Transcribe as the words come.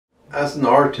As an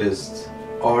artist,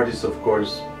 art is of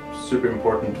course super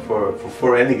important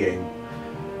for any game.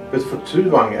 But for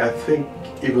Trudvang I think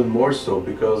even more so,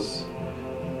 because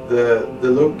the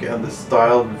look and the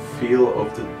style and feel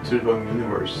of the Trudvang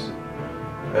universe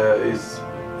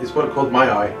is what caught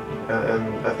my eye,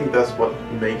 and I think that's what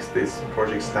makes this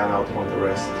project stand out among the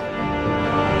rest.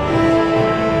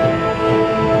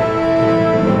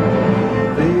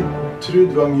 The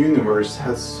Trudvang universe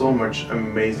has so much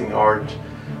amazing art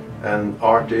and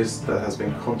artists that has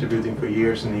been contributing for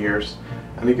years and years,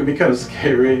 and it can be kind of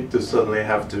scary to suddenly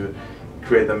have to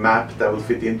create a map that will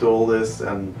fit into all this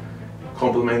and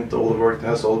complement all the work that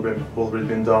has already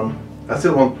been done. I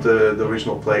still want the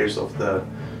original players of the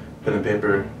pen and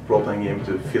paper role-playing game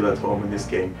to feel at home in this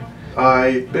game.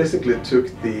 I basically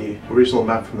took the original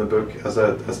map from the book as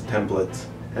a template,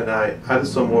 and I added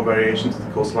some more variation to the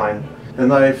coastline,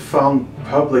 and I found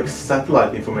public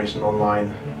satellite information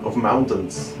online of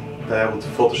mountains that I would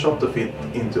Photoshop to fit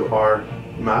into our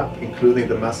map, including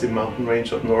the massive mountain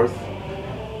range up north.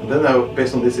 And then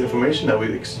based on this information, I will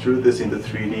extrude this into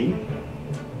 3D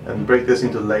and break this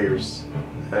into layers,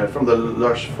 from the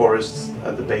lush forests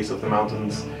at the base of the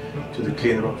mountains to the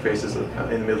clean rock faces in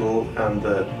the middle, and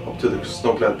up to the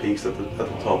snow-clad peaks at the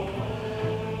top.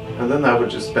 And then I would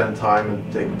just spend time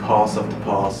and take pass after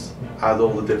pass, add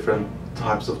all the different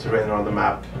types of terrain around the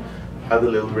map, add the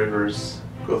little rivers,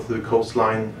 go through the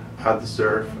coastline, add the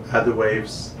surf, add the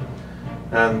waves,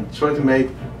 and try to make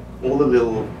all the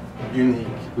little unique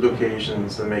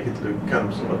locations and make it look kind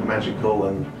of somewhat magical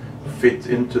and fit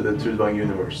into the Trudvang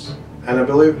universe. And I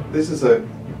believe this is a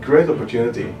great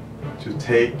opportunity to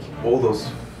take all those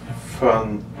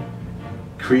fun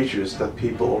creatures that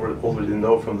people already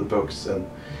know from the books, and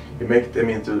you make them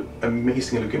into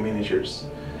amazing looking miniatures.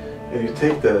 And you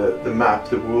take the map,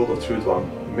 the world of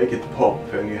Trudvang, make it pop,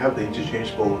 and you have the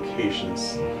interchangeable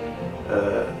locations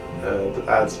that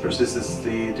adds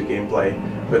persistency to gameplay,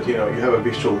 but you know, you have a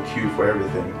visual cue for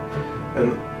everything.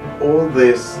 And all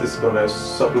this is going to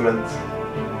supplement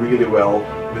really well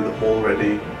with the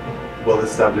already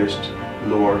well-established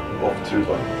lore of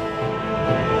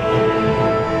Trudvang.